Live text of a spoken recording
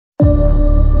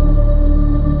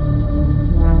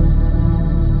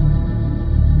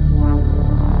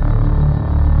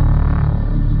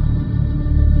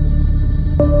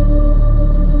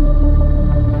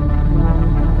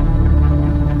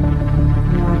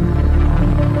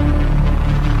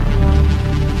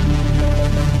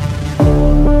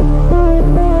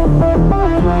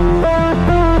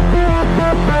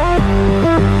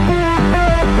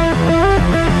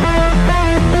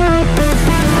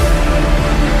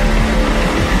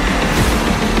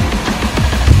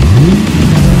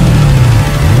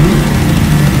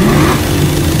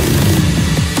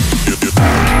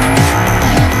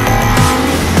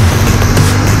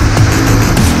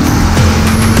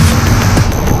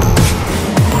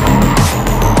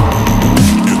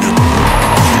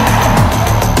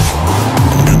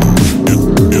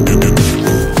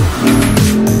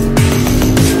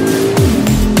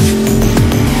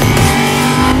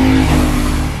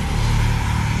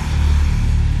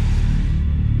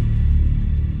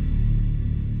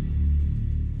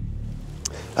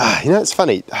You know, it's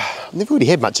funny, I've never really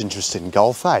had much interest in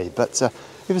golf, but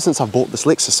ever since I bought this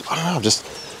Lexus, I don't know, I've just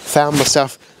found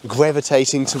myself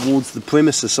gravitating towards the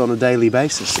premises on a daily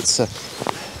basis.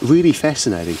 It's really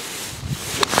fascinating.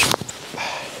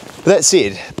 But that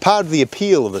said, part of the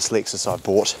appeal of this Lexus I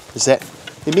bought is that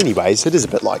in many ways it is a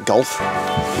bit like golf.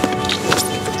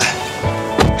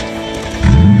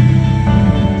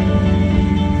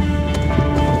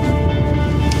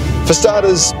 For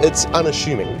starters, it's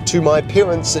unassuming. To my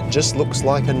parents, it just looks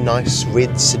like a nice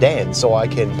red sedan, so I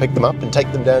can pick them up and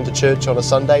take them down to church on a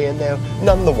Sunday, and they're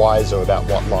none the wiser about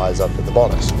what lies under the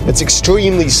bonnet. It's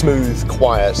extremely smooth,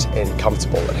 quiet, and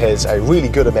comfortable. It has a really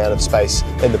good amount of space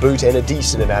in the boot and a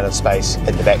decent amount of space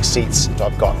in the back seats.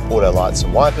 I've got auto lights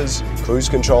and wipers, cruise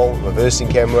control, reversing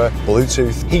camera,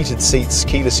 Bluetooth, heated seats,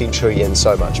 keyless entry, and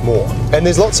so much more. And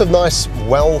there's lots of nice,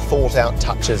 well thought out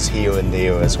touches here and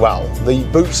there as well. The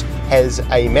boot has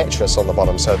a mattress on the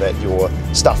bottom so that your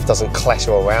stuff doesn't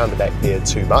clatter around back there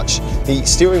too much. The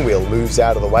steering wheel moves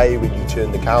out of the way when you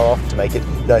turn the car off to make it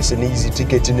nice and easy to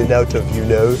get in and out of, you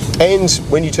know. And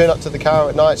when you turn up to the car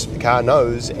at night, the car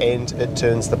knows and it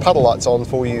turns the puddle lights on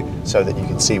for you so that you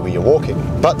can see where you're walking.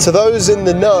 But to those in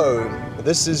the know,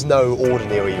 this is no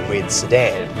ordinary red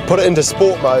sedan. Put it into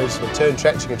sport mode and turn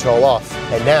traction control off,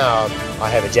 and now I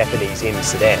have a Japanese M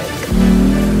sedan.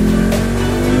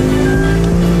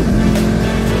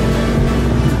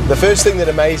 The first thing that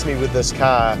amazed me with this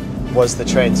car was the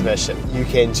transmission. You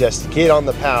can just get on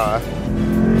the power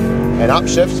and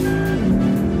upshift,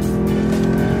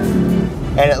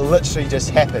 and it literally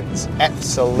just happens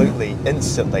absolutely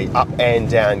instantly, up and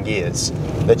down gears.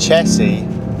 The chassis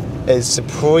is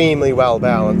supremely well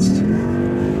balanced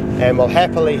and will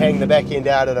happily hang the back end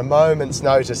out at a moment's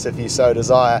notice if you so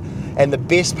desire. And the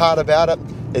best part about it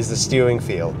is the steering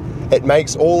feel. It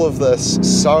makes all of this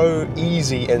so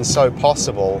easy and so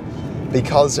possible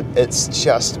because it's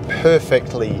just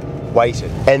perfectly weighted.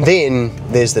 And then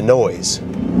there's the noise.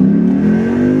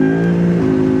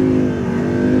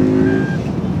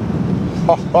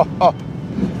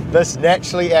 This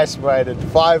naturally aspirated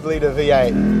 5-litre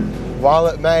V8, while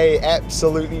it may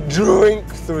absolutely drink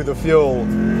through the fuel,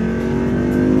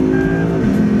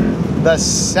 the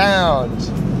sound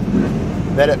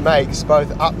that it makes both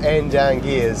up and down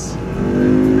gears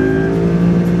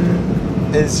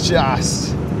is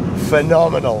just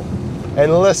phenomenal.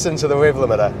 And listen to the rev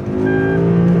limiter.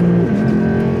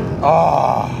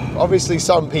 Oh, obviously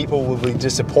some people will be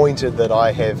disappointed that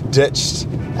I have ditched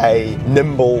a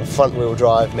nimble front-wheel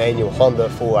drive manual Honda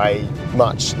for a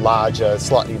much larger,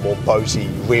 slightly more boaty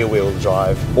rear-wheel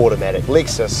drive automatic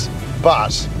Lexus,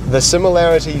 but the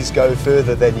similarities go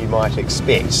further than you might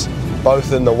expect,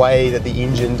 both in the way that the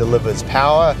engine delivers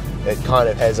power. It kind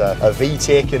of has a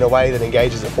VTEC in a way that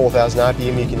engages at 4,000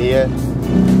 RPM, you can hear.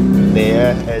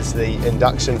 There, as the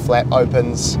induction flap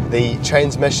opens, the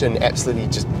transmission absolutely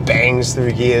just bangs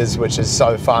through gears, which is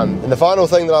so fun. And the final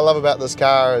thing that I love about this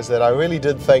car is that I really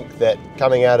did think that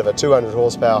coming out of a 200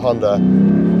 horsepower Honda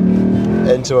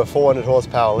into a 400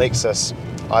 horsepower Lexus,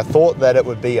 I thought that it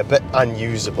would be a bit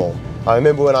unusable. I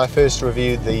remember when I first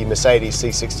reviewed the Mercedes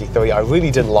C63, I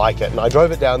really didn't like it, and I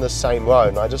drove it down this same road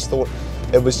and I just thought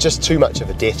it was just too much of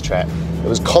a death trap. It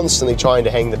was constantly trying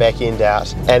to hang the back end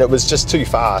out, and it was just too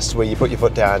fast, where you put your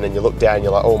foot down and you look down and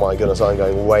you're like, oh my goodness, I'm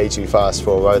going way too fast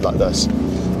for a road like this.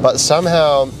 But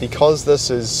somehow, because this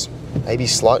is maybe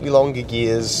slightly longer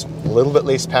gears, a little bit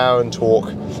less power and torque,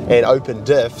 and open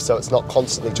diff, so it's not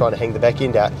constantly trying to hang the back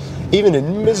end out, even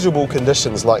in miserable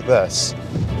conditions like this,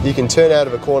 you can turn out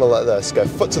of a corner like this, go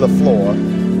foot to the floor,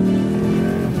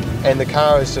 and the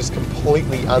car is just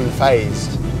completely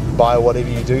unfazed by whatever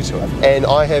you do to it. And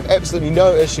I have absolutely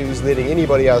no issues letting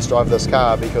anybody else drive this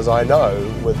car, because I know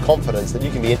with confidence that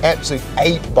you can be an absolute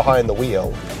ape behind the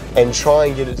wheel and try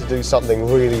and get it to do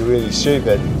something really, really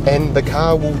stupid, and the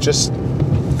car will just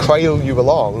cradle you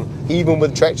along, even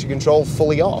with traction control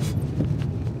fully off.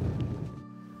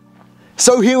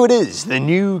 So here it is, the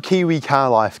new Kiwi Car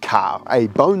Life car, a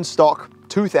bone stock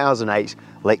 2008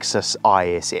 Lexus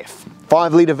ISF.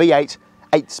 5-litre V8,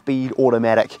 8-speed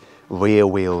automatic,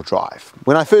 rear-wheel drive.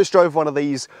 When I first drove one of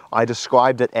these, I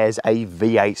described it as a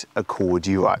V8 Accord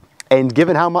Duo. And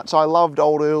given how much I loved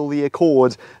old early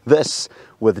Accord, this,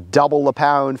 with double the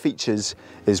power and features,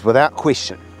 is without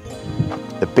question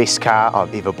the best car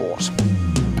I've ever bought.